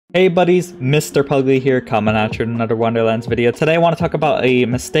Hey buddies, Mr. Pugly here, coming at you in another Wonderlands video. Today I want to talk about a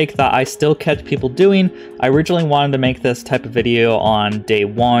mistake that I still catch people doing. I originally wanted to make this type of video on day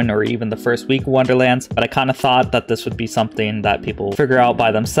one or even the first week of Wonderlands, but I kind of thought that this would be something that people figure out by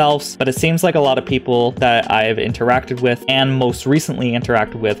themselves. But it seems like a lot of people that I've interacted with and most recently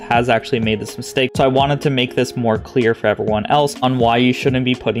interacted with has actually made this mistake. So I wanted to make this more clear for everyone else on why you shouldn't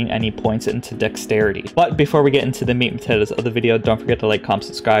be putting any points into Dexterity. But before we get into the meat and potatoes of the video, don't forget to like, comment,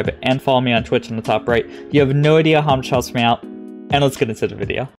 subscribe, and follow me on Twitch on the top right. You have no idea how much helps me out, and let's get into the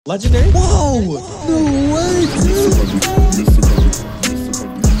video. Legendary? Whoa! No way, dude!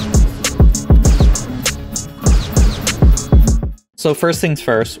 So first things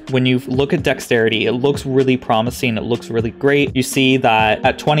first, when you look at Dexterity, it looks really promising, it looks really great. You see that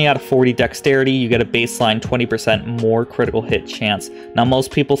at 20 out of 40 Dexterity, you get a baseline 20% more critical hit chance. Now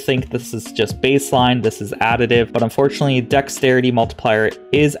most people think this is just baseline, this is additive, but unfortunately Dexterity multiplier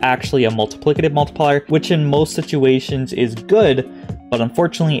is actually a multiplicative multiplier, which in most situations is good, but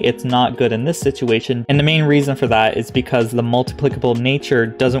unfortunately it's not good in this situation. And the main reason for that is because the multiplicable nature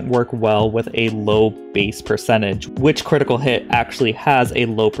doesn't work well with a low base percentage, which critical hit actually has a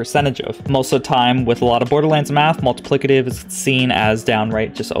low percentage of. Most of the time with a lot of Borderlands math, multiplicative is seen as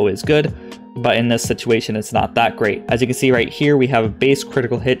downright just always good, but in this situation it's not that great. As you can see right here, we have a base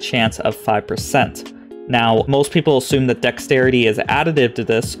critical hit chance of 5%. Now, most people assume that Dexterity is additive to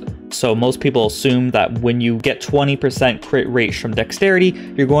this, so most people assume that when you get 20% crit rate from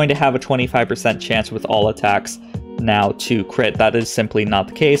Dexterity, you're going to have a 25% chance with all attacks now to crit. That is simply not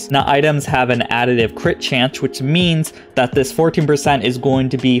the case. Now, items have an additive crit chance, which means that this 14% is going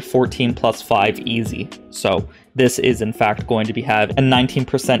to be 14 plus 5 easy. So this is in fact going to have a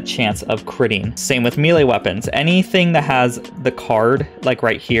 19% chance of critting. Same with melee weapons. Anything that has the card, like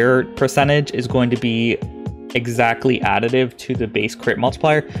right here, percentage is going to be exactly additive to the base crit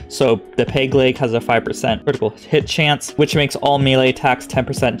multiplier. So the peg leg has a 5% critical hit chance, which makes all melee attacks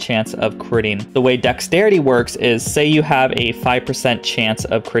 10% chance of critting. The way Dexterity works is, say you have a 5% chance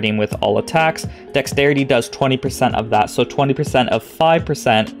of critting with all attacks, Dexterity does 20% of that. So 20% of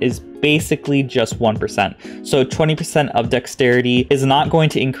 5% is basically just 1%. So 20% of Dexterity is not going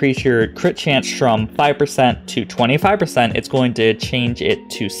to increase your crit chance from 5% to 25%. It's going to change it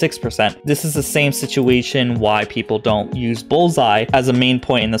to 6%. This is the same situation why people don't use Bullseye as a main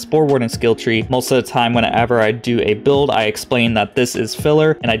point in the Spore Warden skill tree. Most of the time whenever I do a build, I explain that this is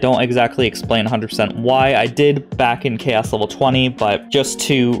filler, and I don't exactly explain 100% why. I did back in Chaos level 20, but just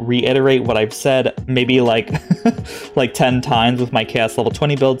to reiterate what I've said maybe like like 10 times with my Chaos level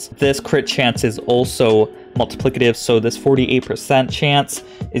 20 builds, this crit chance is also multiplicative, so this 48% chance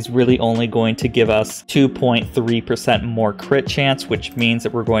is really only going to give us 2.3% more crit chance, which means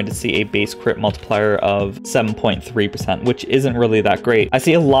that we're going to see a base crit multiplier of 7.3%, which isn't really that great. I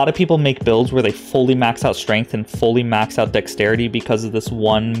see a lot of people make builds where they fully max out strength and fully max out Dexterity because of this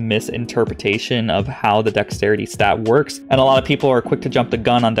one misinterpretation of how the Dexterity stat works. And a lot of people are quick to jump the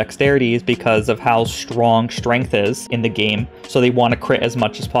gun on Dexterity because of how strong strength is in the game, so they want to crit as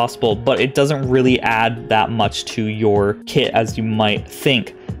much as possible, but it doesn't really add that much to your kit as you might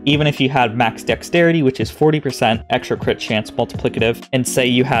think. Even if you had max Dexterity, which is 40% extra crit chance multiplicative, and say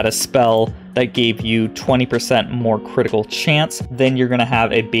you had a spell that gave you 20% more critical chance, then you're going to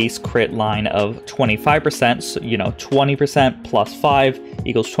have a base crit line of 25%. So, 20% plus 5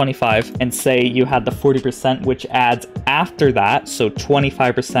 equals 25. And say you had the 40%, which adds after that. So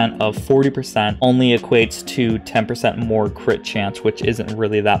 25% of 40% only equates to 10% more crit chance, which isn't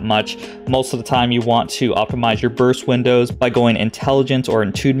really that much. Most of the time you want to optimize your burst windows by going Intelligence or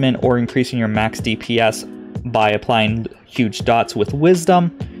Attunement, or increasing your max DPS by applying huge dots with Wisdom,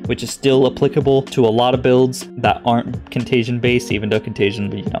 which is still applicable to a lot of builds that aren't contagion based, even though contagion,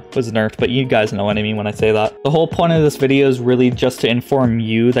 was nerfed, but you guys know what I mean when I say that. The whole point of this video is really just to inform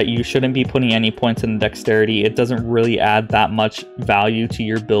you that you shouldn't be putting any points in Dexterity. It doesn't really add that much value to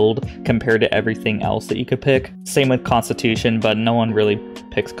your build compared to everything else that you could pick. Same with Constitution, but no one really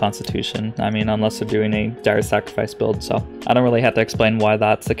picks Constitution. I mean, unless they're doing a Dire Sacrifice build, so I don't really have to explain why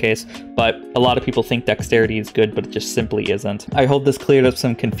that's the case, but a lot of people think Dexterity is good, but it just simply isn't. I hope this cleared up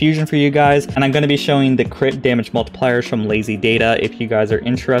some confusion for you guys, and I'm going to be showing the crit damage multipliers from Lazy Data if you guys are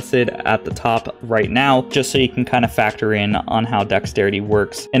interested at the top right now, just so you can kind of factor in on how Dexterity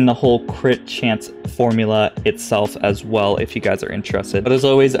works and the whole crit chance formula itself as well if you guys are interested. But as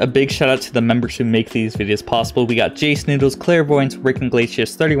always, a big shout out to the members who make these videos possible. We got Jace Noodles, Clairvoyance, Rick and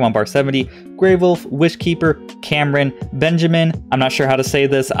Glacius, 31 bar 70, Gravelf, Wishkeeper, Cameron, Benjamin, I'm not sure how to say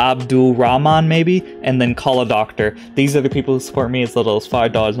this, Abdul Rahman maybe, and then Call a Doctor. These are the people who support me as little as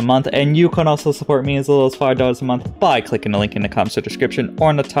 $5 a month, and you can also support me as little as $5 a month by clicking the link in the comments or description or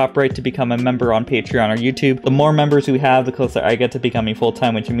on the top right to become a member on Patreon or YouTube. The more members we have, the closer I get to becoming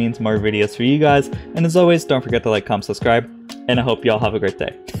full-time, which means more videos for you guys. And as always, don't forget to like, comment, subscribe, and I hope y'all have a great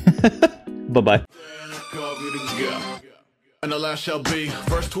day. Bye-bye. And the last shall be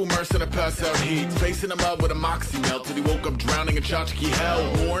first to immerse in a pass out heat, facing him up with a moxie melt till he woke up drowning in tchotchke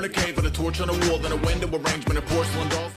hell. War in a cave with a torch on a wall, then a window arrangement of porcelain dolls.